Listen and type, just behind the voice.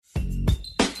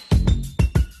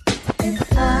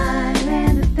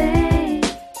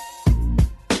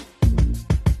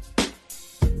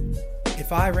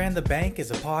If I Ran the Bank is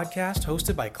a podcast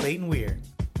hosted by Clayton Weir,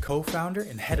 co-founder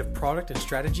and head of product and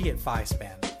strategy at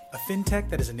FiSpan, a fintech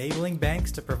that is enabling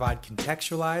banks to provide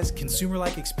contextualized,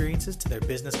 consumer-like experiences to their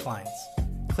business clients.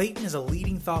 Clayton is a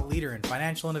leading thought leader in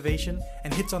financial innovation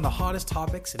and hits on the hottest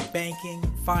topics in banking,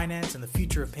 finance, and the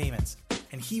future of payments.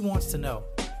 And he wants to know,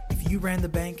 if you ran the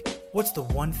bank, what's the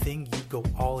one thing you'd go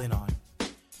all in on?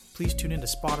 Please tune into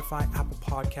Spotify, Apple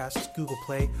Podcasts, Google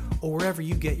Play, or wherever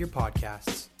you get your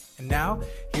podcasts. And now,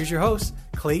 here's your host,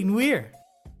 Clayton Weir.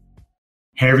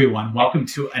 Hey everyone, welcome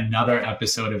to another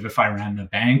episode of If I Ran the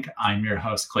Bank. I'm your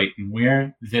host, Clayton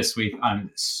Weir. This week,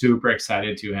 I'm super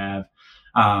excited to have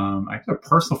a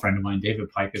personal friend of mine,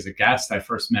 David Pike, as a guest. I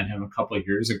first met him a couple of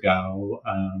years ago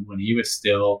when he was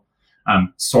still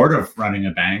sort of running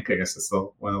a bank. I guess it's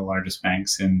one of the largest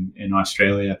banks in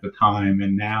Australia at the time.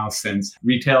 And now since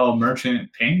retail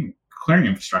merchant paying clearing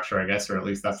infrastructure, I guess, or at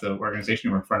least that's the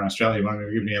organization you work for in Australia. You want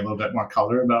to give me a little bit more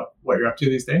color about what you're up to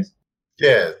these days?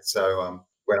 Yeah. So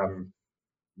when I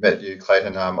met you,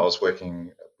 Clayton, I was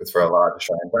working for a large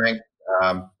Australian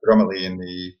bank, predominantly in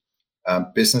the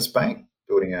business bank,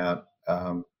 building out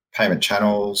payment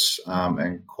channels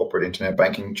and corporate internet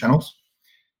banking channels.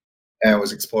 And I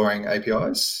was exploring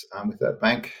APIs with that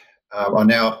bank. I'm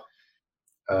now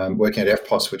working at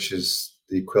EFTPOS, which is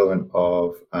the equivalent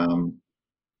of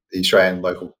the Australian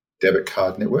local debit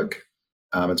card network.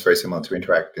 It's very similar to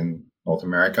Interac in North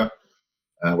America,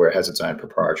 where it has its own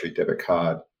proprietary debit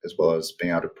card, as well as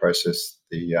being able to process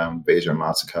the Visa and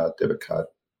MasterCard debit card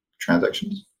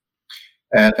transactions.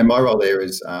 And my role there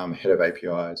is head of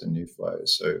APIs and new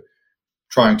flows. So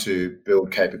trying to build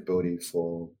capability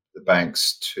for the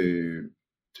banks to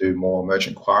do more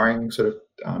merchant acquiring sort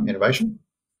of innovation.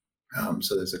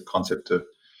 So there's a concept of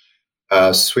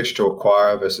switch to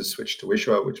acquirer versus switch to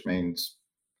issuer, which means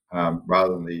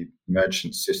rather than the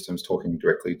merchant systems talking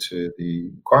directly to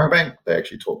the acquiring bank, they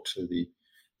actually talk to the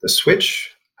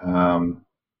switch.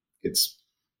 It's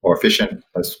more efficient,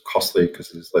 less costly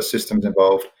because there's less systems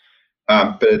involved.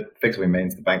 But it effectively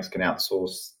means the banks can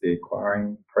outsource the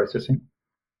acquiring processing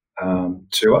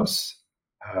to us,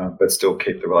 but still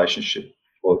keep the relationship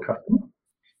for the customer.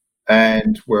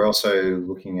 And we're also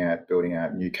looking at building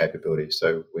out new capabilities.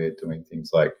 So we're doing things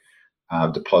like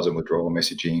deposit withdrawal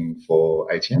messaging for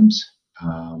ATMs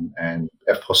and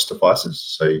EFTPOS devices.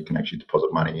 So you can actually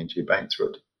deposit money into your bank through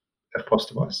an EFTPOS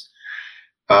device,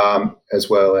 as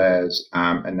well as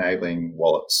enabling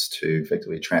wallets to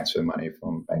effectively transfer money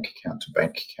from bank account to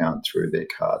bank account through their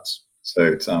cards. So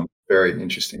it's very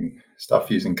interesting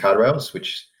stuff using card rails,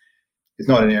 which is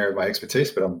not an area of my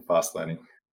expertise, but I'm fast learning.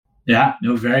 Yeah,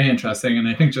 no, very interesting. And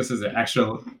I think just as an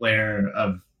extra layer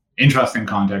of interesting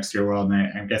context to your world, and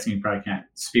I'm guessing you probably can't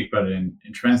speak about it in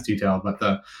tremendous detail, but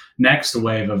the next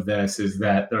wave of this is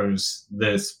that there's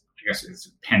this, I guess it's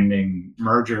pending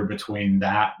merger between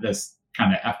this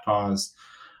kind of EFTPOS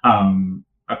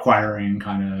acquiring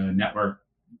kind of network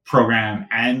program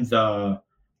and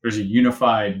there's a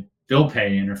unified bill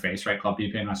pay interface, right, called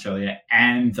BPay in Australia,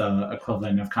 and the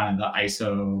equivalent of kind of the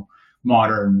ISO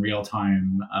modern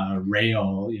real-time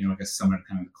rail, I guess similar to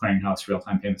kind of the clearinghouse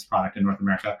real-time payments product in North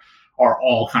America, are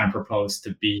all kind of proposed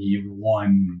to be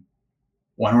one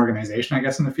organization, I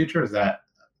guess, in the future. Is that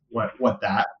what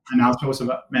that announcement was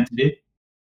meant to be?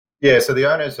 Yeah, so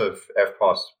the owners of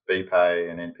EFTPOS, BPay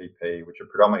and NPP, which are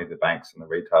predominantly the banks and the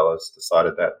retailers,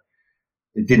 decided that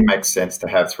it didn't make sense to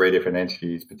have three different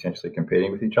entities potentially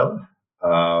competing with each other,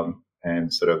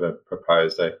 and sort of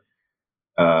proposed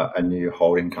a new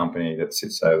holding company that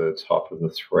sits over the top of the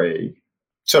three,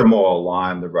 sort of more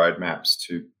align the roadmaps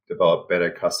to develop better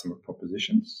customer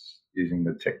propositions using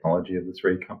the technology of the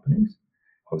three companies.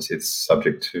 Obviously, it's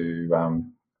subject to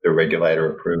the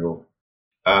regulator approval.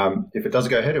 If it does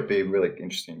go ahead, it'll be really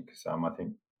interesting because I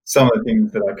think some of the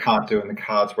things that I can't do in the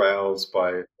cards rails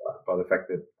by the fact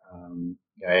that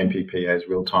NPP has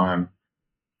real-time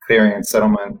clearing and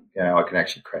settlement, I can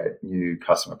actually create new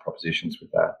customer propositions with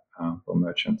that for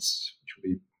merchants, which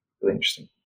will be really interesting.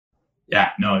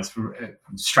 Yeah, no, it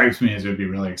strikes me as it would be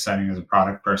really exciting as a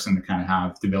product person to kind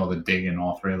of be able to dig in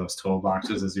all three of those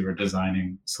toolboxes as you were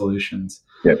designing solutions.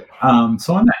 Yeah.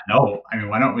 So on that note,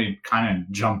 why don't we kind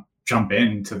of jump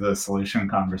into the solution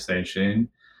conversation?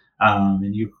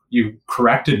 And you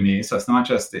corrected me, so it's not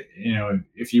just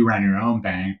if you ran your own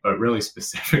bank, but really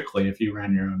specifically if you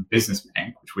ran your own business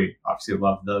bank, which we obviously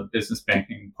love the business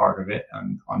banking part of it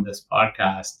on this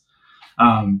podcast.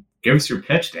 Give us your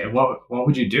pitch, Dave. What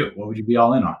would you do? What would you be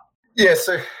all in on? Yeah,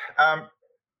 so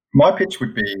my pitch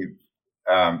would be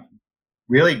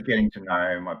really getting to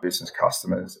know my business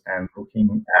customers and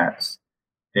looking at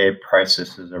their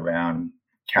processes around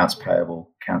accounts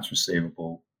payable, accounts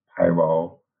receivable,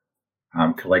 payroll,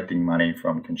 collecting money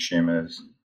from consumers,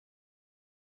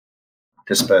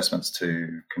 disbursements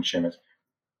to consumers,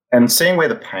 and seeing where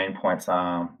the pain points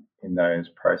are in those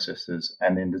processes,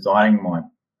 and then designing my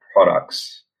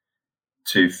products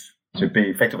to be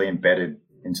effectively embedded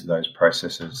into those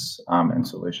processes and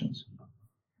solutions.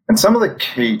 And some of the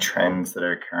key trends that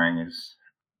are occurring is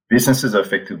businesses are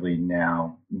effectively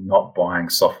now not buying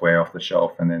software off the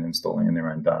shelf and then installing in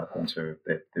their own data center.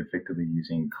 They're effectively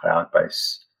using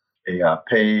cloud-based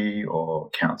ERP or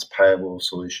accounts payable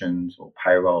solutions or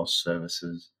payroll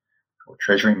services or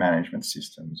treasury management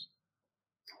systems.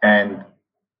 And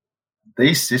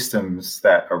these systems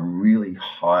that are really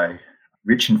high,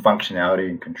 rich in functionality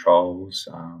and controls,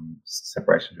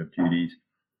 separation of duties,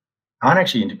 aren't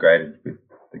actually integrated with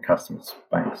the customer's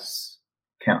bank's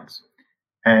accounts.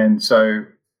 And so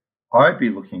I'd be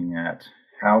looking at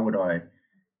how would I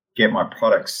get my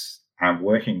products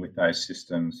working with those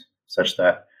systems such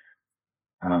that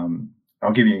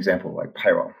I'll give you an example like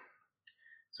payroll.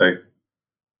 So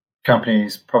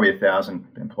companies, probably 1,000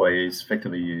 employees,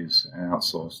 effectively use an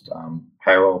outsourced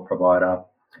payroll provider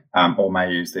or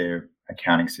may use their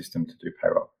accounting system to do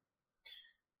payroll.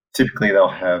 Typically, they'll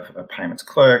have a payments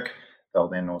clerk. They'll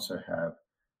then also have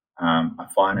a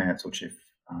finance or chief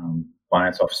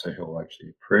finance officer who will actually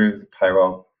approve the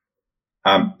payroll.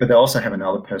 But they also have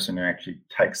another person who actually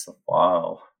takes the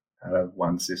file out of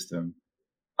one system,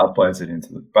 uploads it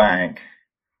into the bank,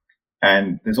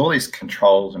 and there's all these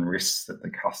controls and risks that the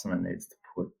customer needs to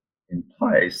put in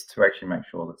place to actually make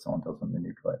sure that someone doesn't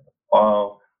manipulate the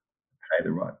file, pay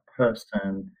the right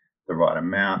person, the right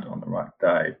amount on the right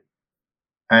day.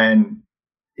 And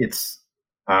it's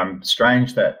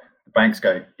strange that the banks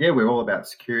go, yeah, we're all about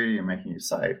security and making you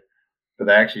safe, but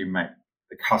they actually make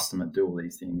the customer do all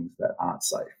these things that aren't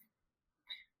safe.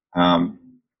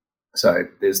 So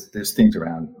there's things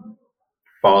around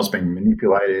files being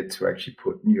manipulated to actually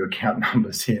put new account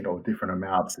numbers in or different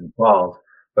amounts in files.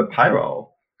 But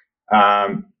payroll,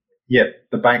 the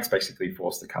banks basically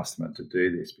force the customer to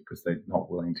do this because they're not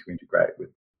willing to integrate with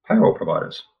payroll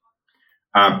providers.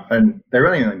 And they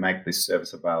really only make this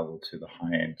service available to the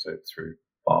high end, so through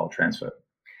file transfer.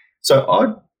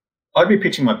 So I'd be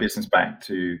pitching my business bank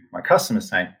to my customers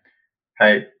saying,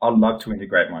 hey, I'd love to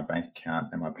integrate my bank account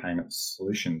and my payment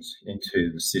solutions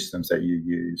into the systems that you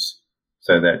use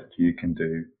so that you can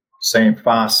do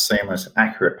fast, seamless,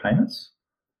 accurate payments,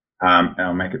 and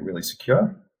I'll make it really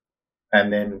secure.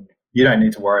 And then you don't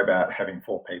need to worry about having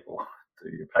 4 people do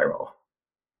your payroll.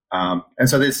 And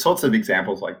so there's sorts of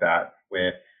examples like that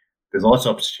where there's lots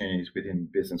of opportunities within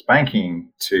business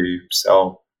banking to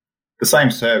sell the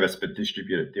same service but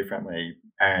distribute it differently,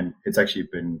 and it's actually a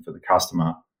win for the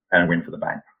customer and a win for the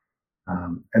bank.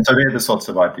 And so they're the sorts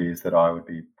of ideas that I would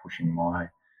be pushing my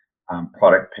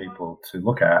product people to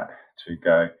look at, to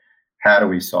go, how do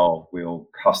we solve real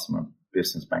customer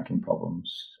business banking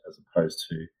problems as opposed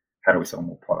to how do we sell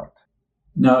more product?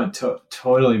 No, it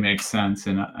totally makes sense.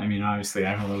 And I mean, obviously,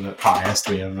 I'm a little bit biased.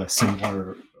 We have a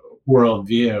similar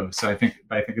worldview. So I think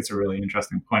it's a really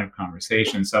interesting point of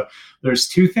conversation. So there's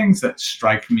 2 things that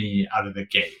strike me out of the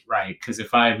gate, right? Because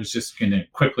if I was just going to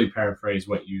quickly paraphrase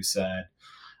what you said,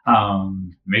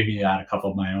 maybe add a couple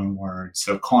of my own words.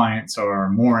 So clients are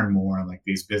more and more like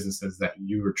these businesses that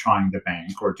you are trying to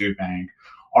bank or do bank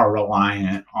are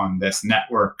reliant on this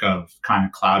network of kind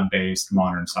of cloud-based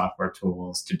modern software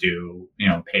tools to do,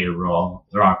 payroll,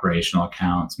 their operational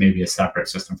accounts, maybe a separate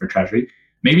system for treasury.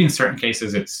 Maybe in certain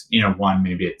cases it's, one,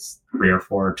 maybe it's 3 or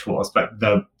 4 tools, but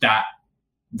the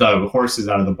horse is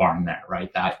out of the barn there,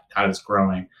 right? That is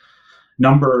growing.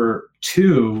 Number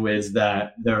 2 is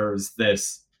that there's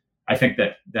this, I think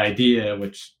that the idea,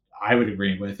 which I would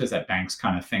agree with, is that banks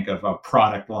kind of think of a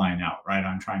product line out, right?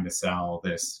 I'm trying to sell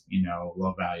this,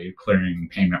 low value clearing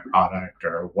payment product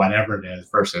or whatever it is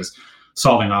versus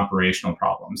solving operational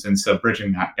problems. And so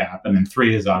bridging that gap. And then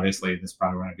 3 is obviously, this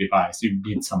probably won't be biased. You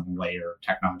need some layer,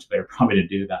 technology layer probably to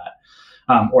do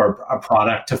that, or a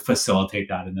product to facilitate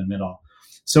that in the middle.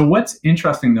 So what's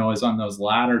interesting though is on those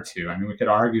latter 2, I mean, we could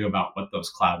argue about what those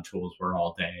cloud tools were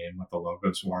all day and what the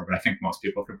logos were, but I think most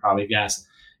people could probably guess.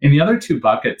 In the other 2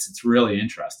 buckets, it's really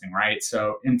interesting, right?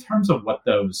 So in terms of what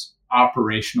those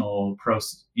operational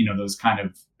those kind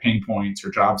of pain points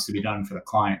or jobs to be done for the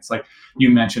clients, like you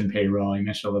mentioned payroll, you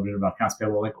mentioned a little bit about accounts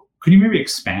payable, like could you maybe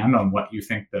expand on what you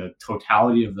think the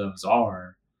totality of those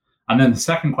are? And then the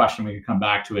second question we could come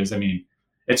back to is, I mean,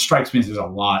 it strikes me as there's a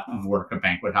lot of work a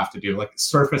bank would have to do. Like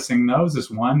surfacing those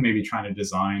is one, maybe trying to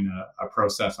design a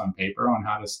process on paper on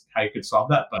how you could solve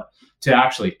that. But to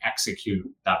actually execute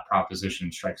that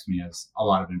proposition strikes me as a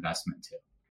lot of investment too.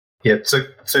 Yeah. So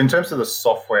in terms of the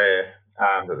software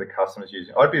that the customer's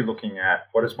using, I'd be looking at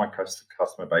what is my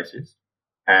customer base is,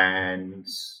 and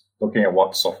looking at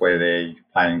what software they're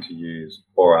planning to use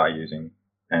or are using,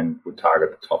 and would target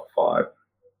the top 5.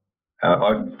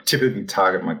 I typically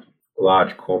target my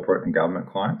large corporate and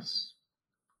government clients,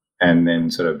 and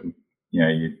then sort of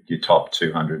your top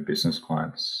 200 business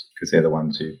clients, because they're the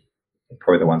ones who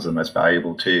probably the ones that are most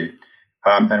valuable to you,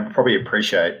 and probably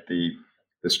appreciate the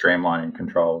streamlining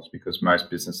controls, because most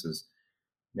businesses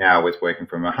now, with working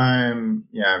from a home,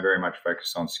 very much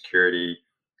focused on security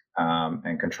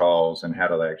and controls, and how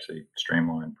do they actually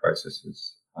streamline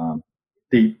processes.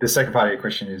 The second part of your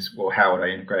question is, well, how would I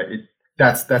integrate it?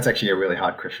 That's actually a really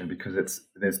hard question, because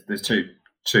there's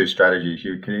two strategies.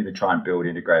 You can either try and build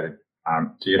integrated,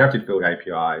 so you'd have to build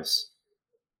APIs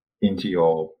into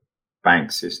your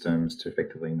bank systems to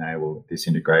effectively enable this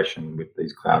integration with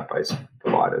these cloud-based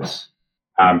providers.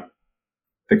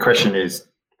 The question is,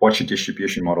 what's your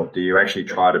distribution model? Do you actually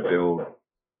try to build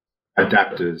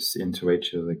adapters into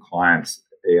each of the clients'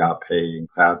 ERP and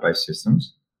cloud-based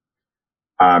systems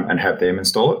and have them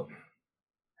install it?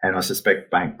 And I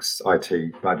suspect banks'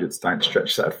 IT budgets don't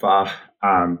stretch that far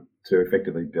to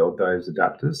effectively build those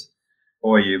adapters.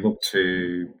 Or you look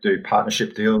to do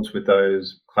partnership deals with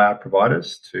those cloud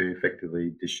providers to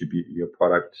effectively distribute your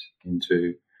product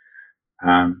into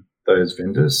those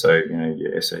vendors. So,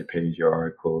 your SAPs, your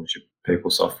Oracles, your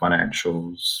PeopleSoft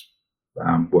Financials,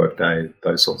 Workday,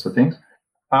 those sorts of things.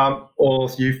 Or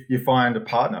you find a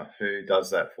partner who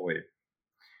does that for you.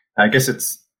 I guess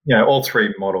it's, all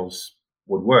three models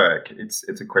would work. It's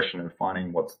a question of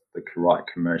finding what's the right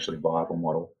commercially viable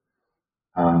model.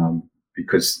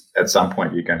 Because at some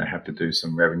point you're going to have to do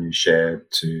some revenue share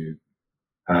to,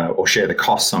 or share the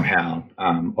cost somehow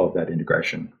of that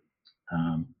integration.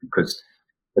 Because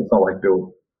it's not like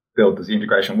build the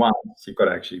integration once. You've got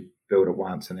to actually build it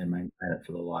once and then maintain it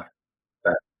for the life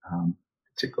of that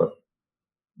particular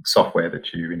software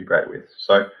that you integrate with.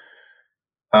 So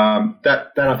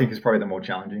that I think is probably the more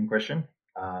challenging question.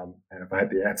 And if I had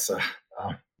the answer,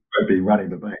 I'd be running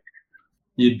the bank.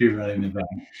 You'd be running the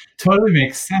bank. Totally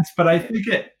makes sense. But I think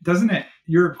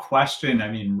your question,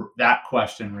 that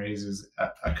question raises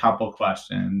a couple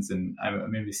questions, and I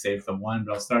maybe save the one,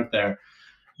 but I'll start there.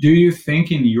 Do you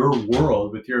think in your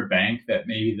world with your bank that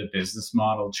maybe the business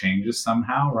model changes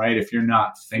somehow, right? If you're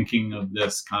not thinking of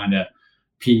this kind of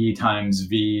P times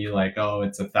V, like, oh,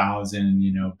 it's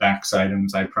 1,000, BEX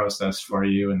items I process for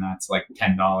you, and that's like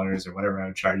 $10 or whatever I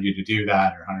would charge you to do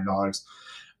that, or $100.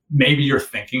 Maybe you're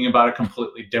thinking about a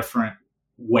completely different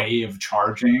way of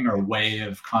charging or way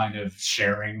of kind of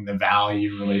sharing the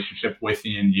value relationship with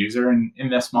the end user in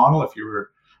this model, if you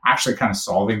were actually kind of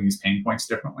solving these pain points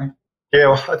differently. Yeah,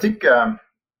 well, I think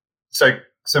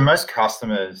so most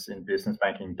customers in business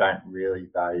banking don't really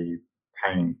value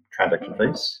paying transaction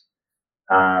fees.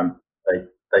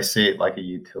 They see it like a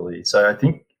utility. So I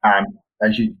think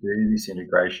as you do this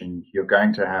integration, you're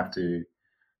going to have to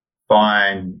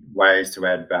find ways to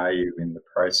add value in the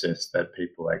process that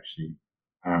people actually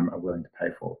are willing to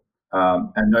pay for.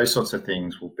 And those sorts of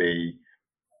things will be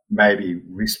maybe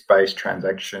risk-based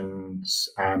transactions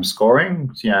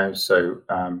scoring. So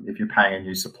if you're paying a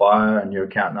new supplier, a new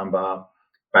account number,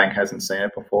 bank hasn't seen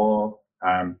it before,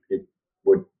 it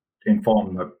would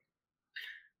inform the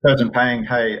person paying,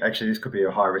 hey, actually, this could be a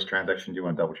high-risk transaction. Do you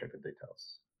want to double-check the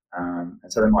details?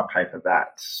 And so they might pay for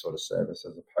that sort of service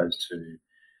as opposed to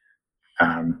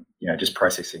just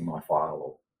processing my file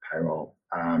or payroll.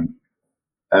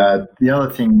 The other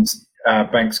things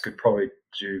banks could probably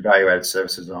do value-added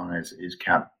services on is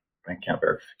bank account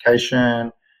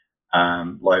verification,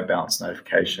 load balance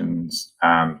notifications,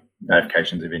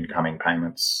 notifications of incoming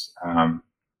payments.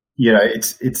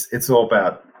 It's all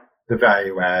about the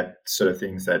value-add sort of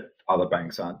things that other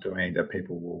banks aren't doing that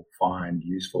people will find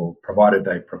useful, provided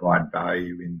they provide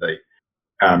value in the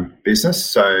business.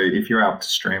 So if you're able to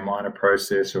streamline a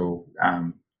process or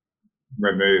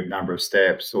remove number of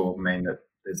steps, or mean that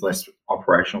there's less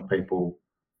operational people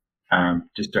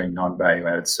just doing non-value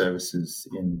added services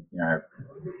in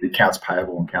the accounts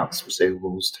payable and accounts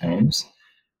receivables teams,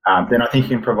 then I think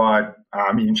you can provide,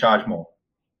 you can charge more.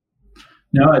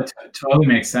 No, it totally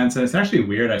makes sense. And it's actually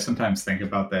weird. I sometimes think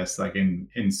about this, like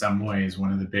in some ways,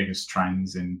 one of the biggest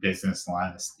trends in business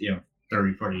last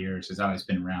 30, 40 years has always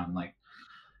been around like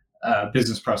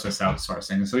business process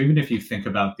outsourcing. So even if you think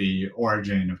about the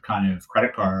origin of kind of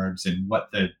credit cards and what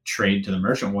the trade to the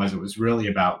merchant was, it was really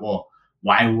about, well,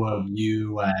 why will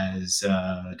you as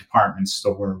a department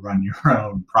store run your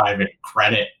own private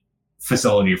credit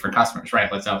facility for customers,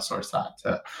 right? Let's outsource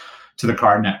that to the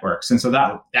card networks. And so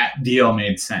that deal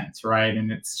made sense, right?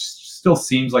 And it still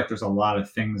seems like there's a lot of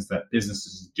things that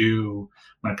businesses do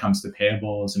when it comes to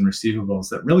payables and receivables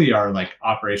that really are like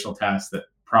operational tasks that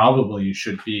probably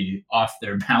should be off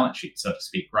their balance sheet, so to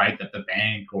speak, right? That the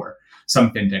bank or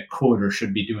some fintech could or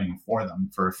should be doing for them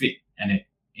for a fee. And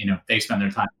they spend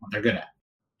their time on what they're good at.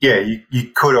 Yeah,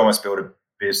 you could almost build a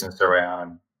business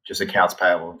around just accounts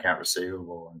payable, account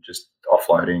receivable, and just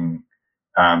offloading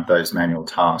those manual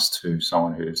tasks to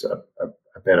someone who's a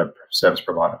better service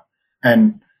provider.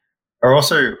 And are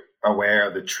also aware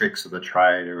of the tricks of the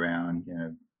trade around,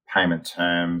 payment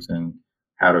terms and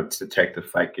how to detect a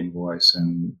fake invoice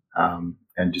and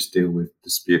just deal with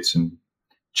disputes and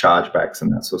chargebacks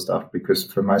and that sort of stuff.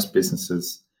 Because for most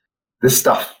businesses, this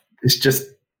stuff is just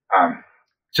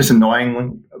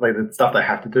annoying, like the stuff they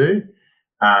have to do,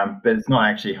 but it's not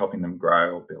actually helping them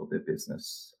grow or build their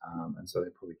business. And so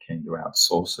they're probably keen to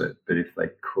outsource it. But if they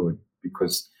could,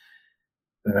 because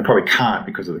they probably can't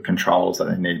because of the controls that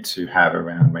they need to have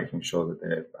around making sure that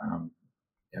their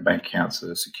bank accounts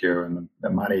are secure and the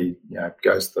money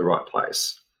goes to the right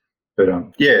place. But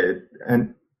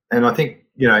and I think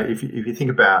if you think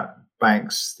about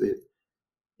banks,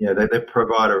 they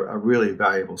provide a really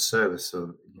valuable service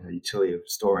of utility of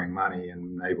storing money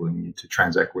and enabling you to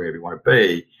transact wherever you want to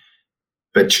be.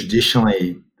 But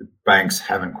traditionally, the banks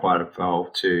haven't quite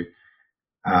evolved to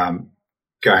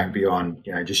going beyond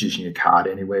just using your card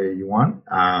anywhere you want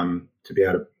to be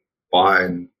able to buy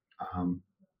and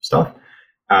stuff.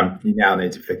 You now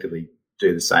need to effectively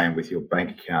do the same with your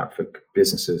bank account for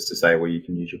businesses to say, well, you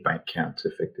can use your bank account to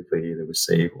effectively either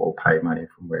receive or pay money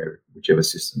from whichever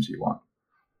systems you want.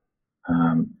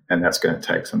 And that's going to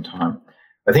take some time.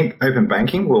 I think open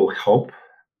banking will help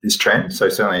this trend. So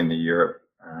certainly in the Europe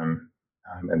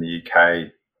and the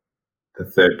UK, the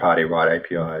third-party write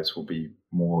APIs will be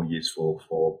more useful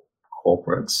for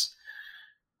corporates.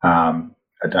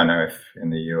 I don't know if in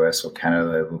the US or Canada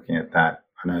they're looking at that.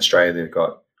 I know Australia, they've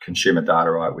got consumer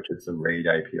data right, which is the read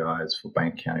APIs for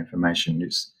bank account information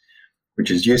use,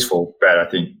 which is useful. But I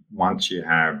think once you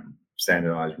have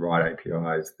standardized write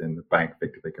APIs, then the bank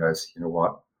effectively goes, you know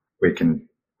what, we can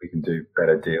do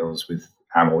better deals with,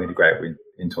 or integrate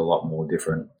into a lot more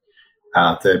different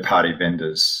third-party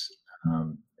vendors.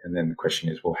 And then the question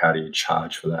is, well, how do you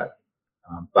charge for that?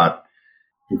 But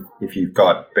if you've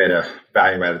got better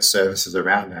value-added services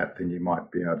around that, then you might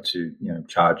be able to,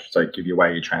 charge, so give you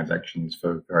away your transactions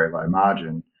for very low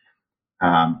margin,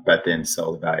 but then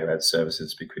sell the value-added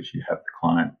services because you have the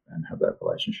client and have that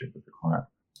relationship with the client.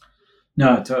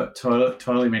 No,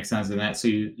 totally makes sense in that. So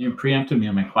you preempted me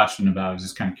on my question about, I was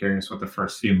just kind of curious what the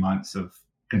first few months of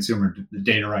consumer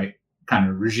data right kind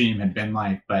of regime had been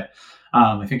like, but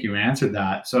I think you answered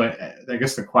that. So I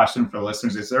guess the question for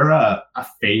listeners, is there a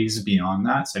phase beyond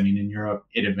that? So I mean, in Europe,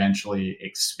 it eventually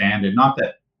expanded, not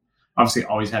that obviously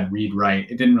always had read write.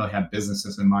 It didn't really have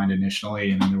businesses in mind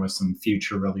initially. And then there was some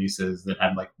future releases that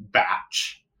had like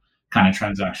batch kind of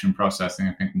transaction processing,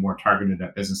 I think more targeted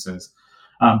at businesses.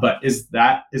 But is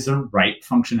there write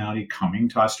functionality coming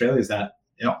to Australia? Is that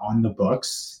on the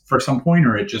books for some point,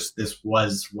 or this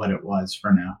was what it was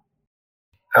for now?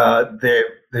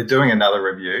 They're doing another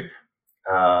review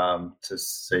to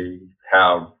see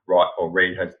how write or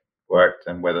read has worked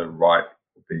and whether write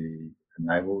will be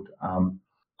enabled.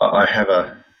 I have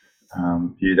a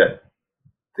view that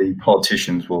the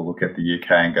politicians will look at the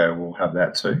UK and go, we'll have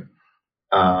that too,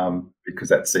 because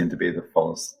that seemed to be the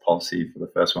policy for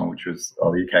the first one, which was,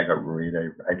 the UK got read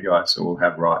API, so we'll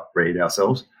have write read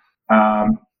ourselves. I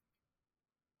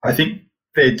think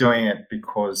they're doing it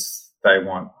because they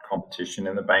want competition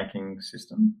in the banking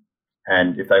system.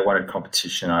 And if they wanted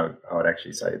competition, I would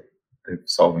actually say they're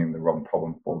solving the wrong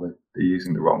problem, or they're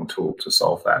using the wrong tool to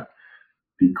solve that.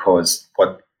 Because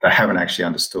what they haven't actually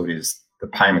understood is the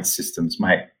payment systems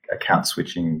make account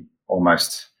switching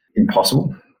almost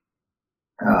impossible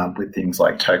with things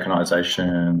like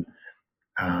tokenization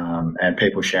and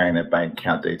people sharing their bank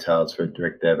account details for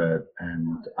direct debit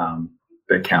and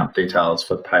the account details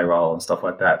for payroll and stuff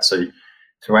like that. So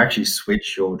to actually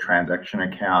switch your transaction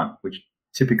account, which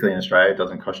typically in Australia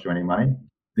doesn't cost you any money,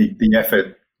 the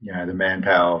effort, the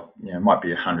manpower, might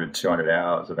be 100, 200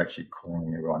 hours of actually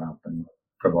calling everyone up and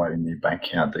providing new bank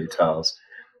account details.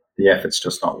 The effort's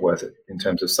just not worth it in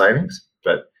terms of savings.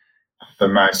 But for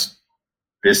most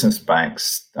business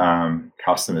banks,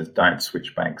 customers don't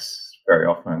switch banks very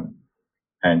often.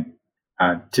 And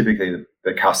typically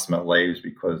the customer leaves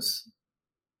because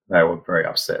they were very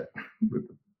upset with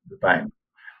the bank,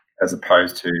 as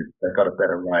opposed to they've got a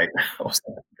better rate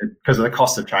because the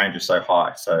cost of change is so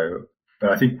high. So,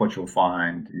 but I think what you'll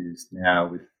find is now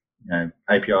with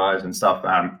APIs and stuff,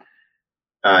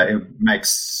 it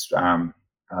makes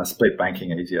split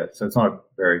banking easier. So it's not a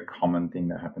very common thing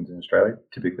that happens in Australia.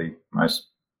 Typically, most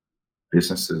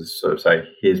businesses sort of say,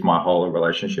 "Here's my whole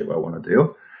relationship I want to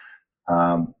deal,"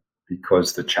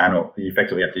 because the channel, you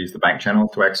effectively have to use the bank channel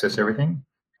to access everything.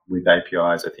 With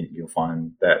APIs, I think you'll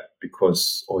find that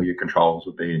because all your controls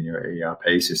will be in your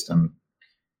ERP system,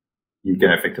 you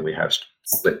can effectively have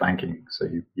split banking. So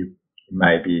you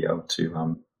may be able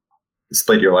to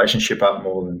split your relationship up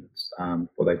more than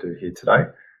what they do here today,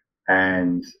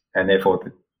 and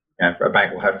therefore, a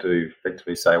bank will have to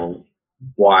effectively say, "Well,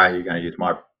 why are you going to use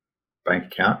my bank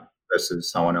account versus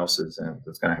someone else's?" And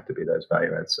there's going to have to be those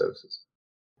value-add services.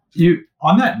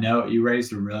 On that note, you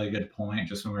raised a really good point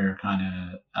just when we were kind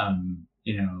of,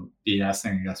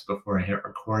 BSing, I guess, before I hit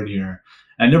record here.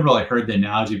 I never really heard the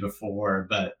analogy before,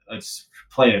 but let's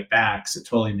play it back because it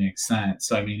totally makes sense.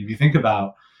 So, I mean, if you think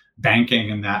about banking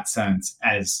in that sense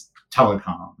as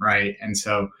telecom, right? And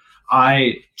so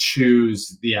I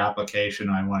choose the application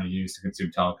I want to use to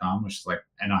consume telecom, which is like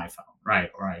an iPhone,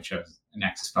 right? Or I chose a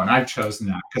Nexus phone. I've chosen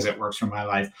that because it works for my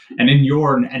life. And in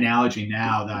your analogy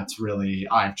now, that's really,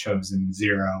 I've chosen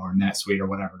Xero or NetSuite or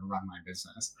whatever to run my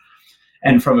business.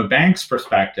 And from a bank's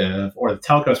perspective or the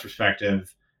telco's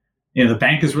perspective, the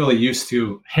bank is really used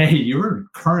to, hey, you're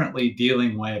currently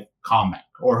dealing with Combank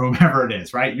or whomever it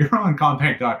is, right? You're on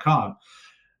Combank.com.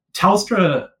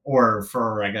 Telstra, or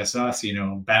for, I guess, us,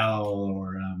 Bell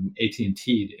or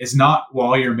AT&T, is not,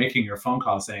 while you're making your phone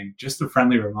call, saying, just a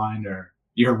friendly reminder,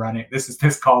 you're running,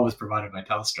 this call was provided by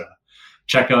Telstra.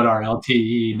 Check out our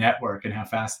LTE network and how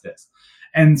fast it is.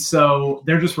 And so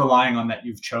they're just relying on that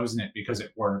you've chosen it because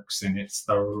it works and it's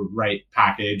the right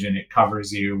package and it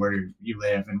covers you where you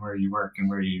live and where you work and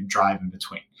where you drive in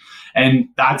between. And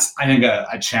that's, I think,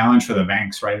 a challenge for the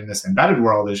banks, right, in this embedded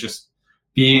world, is just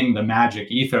being the magic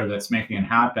ether that's making it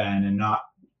happen and not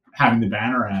having the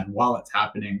banner ad while it's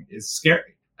happening is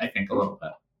scary, I think, a little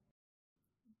bit.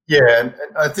 Yeah, and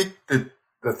I think that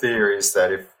the theory is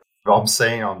that if I'm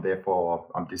seen, therefore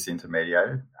I'm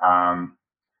disintermediated.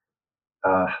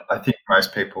 I think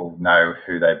most people know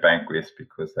who they bank with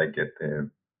because they get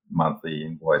their monthly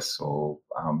invoice or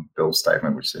bill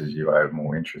statement which says you owe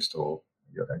more interest or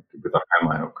you're with a home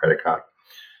loan or credit card.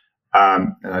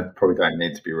 And I probably don't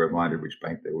need to be reminded which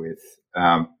bank they're with.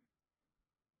 I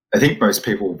think most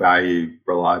people value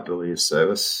reliability of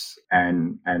service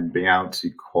and being able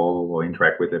to call or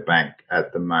interact with their bank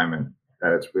at the moment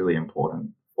that it's really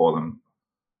important for them.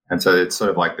 And so it's sort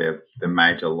of like their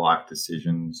major life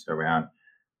decisions around,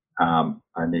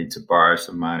 I need to borrow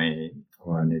some money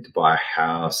or I need to buy a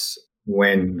house.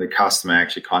 When the customer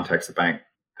actually contacts the bank,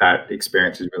 that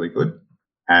experience is really good.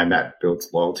 And that builds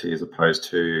loyalty as opposed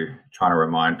to trying to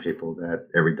remind people that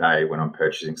every day when I'm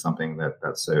purchasing something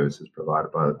that service is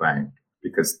provided by the bank.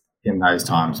 Because in those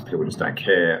times, people just don't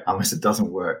care unless it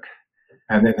doesn't work.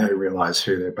 And then they realize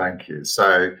who their bank is.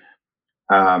 So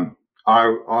I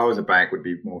as a bank would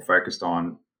be more focused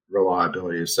on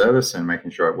reliability of service and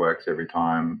making sure it works every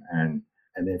time. And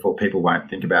therefore people won't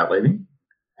think about leaving.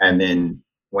 And then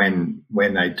when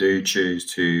they do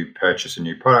choose to purchase a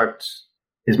new product,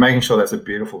 is making sure that's a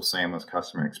beautiful, seamless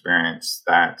customer experience,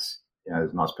 that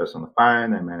there's a nice person on the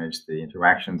phone, they manage the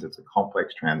interactions, it's a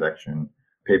complex transaction.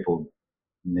 People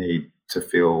need to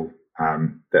feel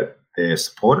that they're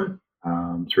supported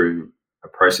through a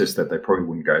process that they probably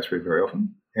wouldn't go through very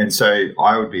often. And so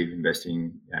I would be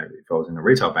investing, if I was in a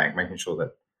retail bank, making sure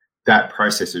that that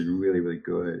process is really, really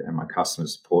good and my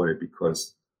customers supported,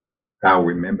 because they'll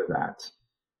remember that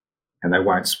and they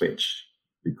won't switch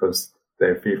because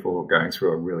they're fearful of going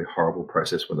through a really horrible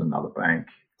process with another bank.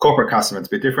 Corporate customers, a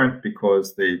bit different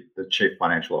because the chief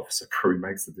financial officer probably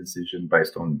makes the decision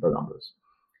based on the numbers.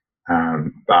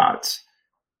 But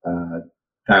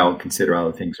they'll consider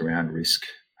other things around risk,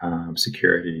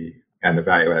 security, and the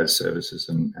value-added services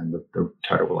and the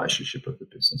total relationship of the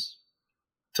business.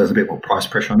 So there's a bit more price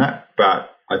pressure on that. But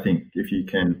I think if you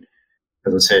can,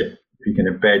 as I said, if you can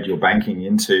embed your banking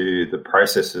into the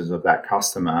processes of that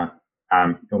customer,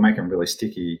 it'll make them really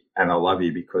sticky and they'll love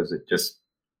you because it just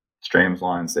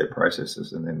streamlines their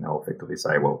processes, and then they'll effectively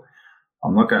say, well,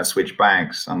 I'm not going to switch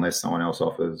banks unless someone else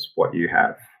offers what you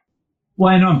have.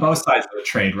 Well, and on both sides of the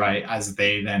trade, right, as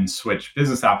they then switch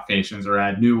business applications or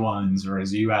add new ones, or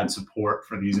as you add support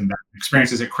for these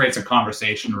experiences, it creates a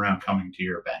conversation around coming to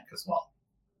your bank as well.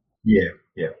 Yeah.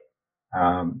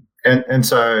 And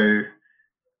so,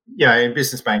 in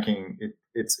business banking,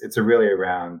 it's really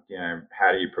around,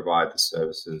 how do you provide the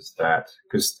services that,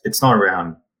 because it's not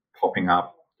around popping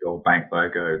up your bank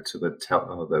logo to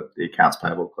the accounts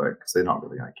payable clerk, because they're not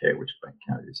really going to care which bank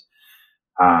account it is.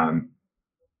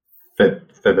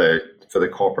 For the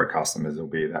corporate customers, it'll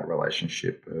be that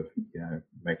relationship of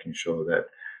making sure that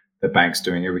the bank's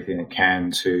doing everything it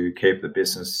can to keep the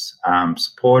business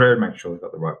supported, make sure they've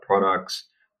got the right products,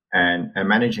 and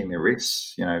managing their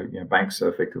risks. Banks are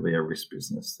effectively a risk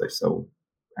business; they sell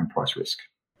and price risk.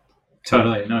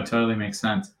 Totally makes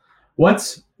sense.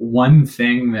 What's one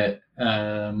thing that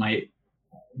might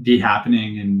be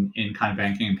happening in kind of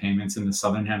banking and payments in the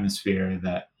Southern Hemisphere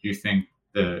that you think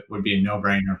would be a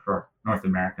no-brainer for North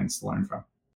Americans to learn from?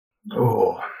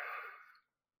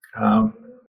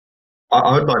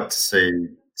 I would like to see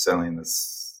certainly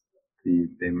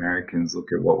the Americans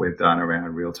look at what we've done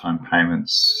around real-time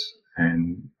payments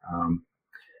and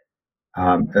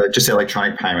just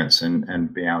electronic payments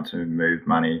and being able to move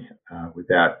money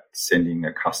without sending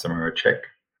a customer a check.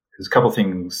 There's a couple of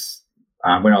things.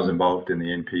 When I was involved in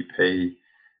the NPP,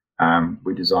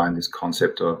 we designed this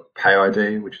concept of Pay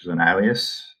ID, which is an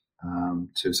alias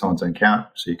to someone's account.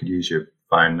 So you could use your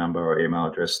phone number or email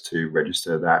address to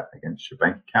register that against your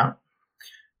bank account.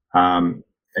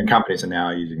 And companies are now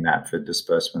using that for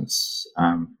disbursements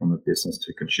from a business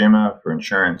to consumer, for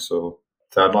insurance. So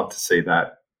I'd love to see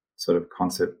that sort of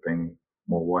concept being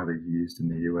more widely used in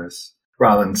the US,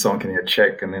 rather than someone getting a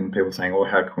check and then people saying,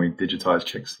 how can we digitize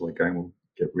checks? So we'll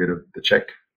get rid of the check.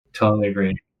 Totally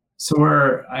agree. So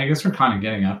we're kind of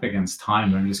getting up against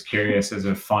time, but I'm just curious, as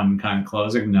a fun kind of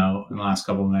closing note in the last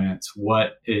couple of minutes,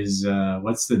 what's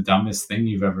the dumbest thing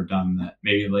you've ever done that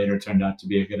maybe later turned out to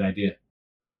be a good idea?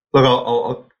 Look,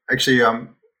 I'll actually,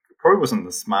 probably wasn't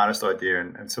the smartest idea,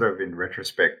 and sort of in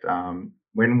retrospect,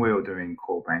 when we were doing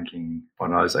core banking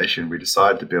modernization, we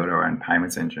decided to build our own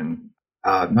payments engine.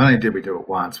 Not only did we do it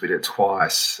once, we did it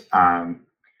twice.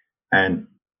 And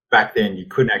back then, you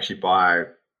couldn't actually buy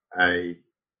a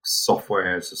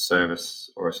software as a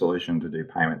service or a solution to do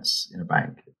payments in a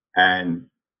bank. And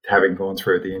having gone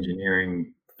through the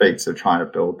engineering feats of trying to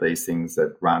build these things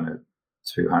that run at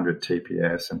 200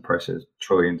 TPS and process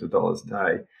trillions of dollars a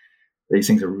day, these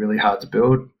things are really hard to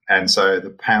build. And so the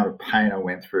pound of pain I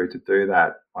went through to do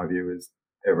that, my view is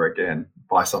ever again,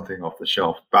 buy something off the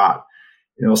shelf. But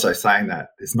also saying that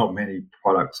there's not many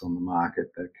products on the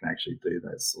market that can actually do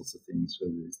those sorts of things for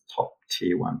these top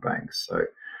tier one banks. So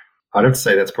I'd have to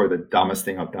say that's probably the dumbest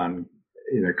thing I've done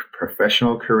in a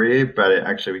professional career, but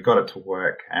we got it to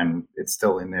work and it's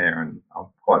still in there, and I'm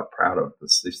quite proud of the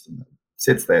system that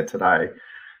sits there today.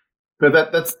 But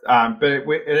it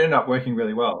ended up working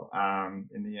really well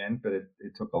in the end, but it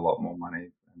took a lot more money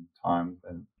and time.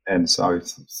 And so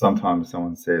sometimes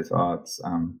someone says, it's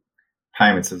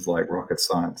payments is like rocket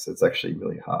science. It's actually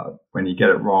really hard. When you get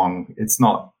it wrong, it's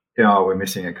not, we're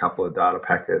missing a couple of data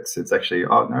packets. It's actually,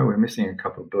 no, we're missing a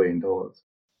couple of $1 billion.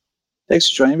 Thanks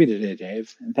for joining me today,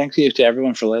 Dave. And thank you to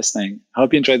everyone for listening. I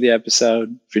hope you enjoyed the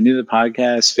episode. If you're new to the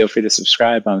podcast, feel free to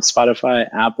subscribe on Spotify,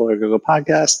 Apple, or Google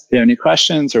Podcasts. If you have any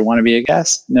questions or want to be a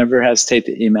guest, never hesitate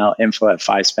to email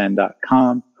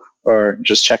info@fispan.com or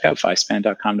just check out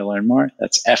fispan.com to learn more.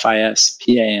 That's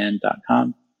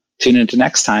FISPAN.com. Tune into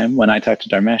next time when I talk to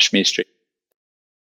Dharmesh Mistry.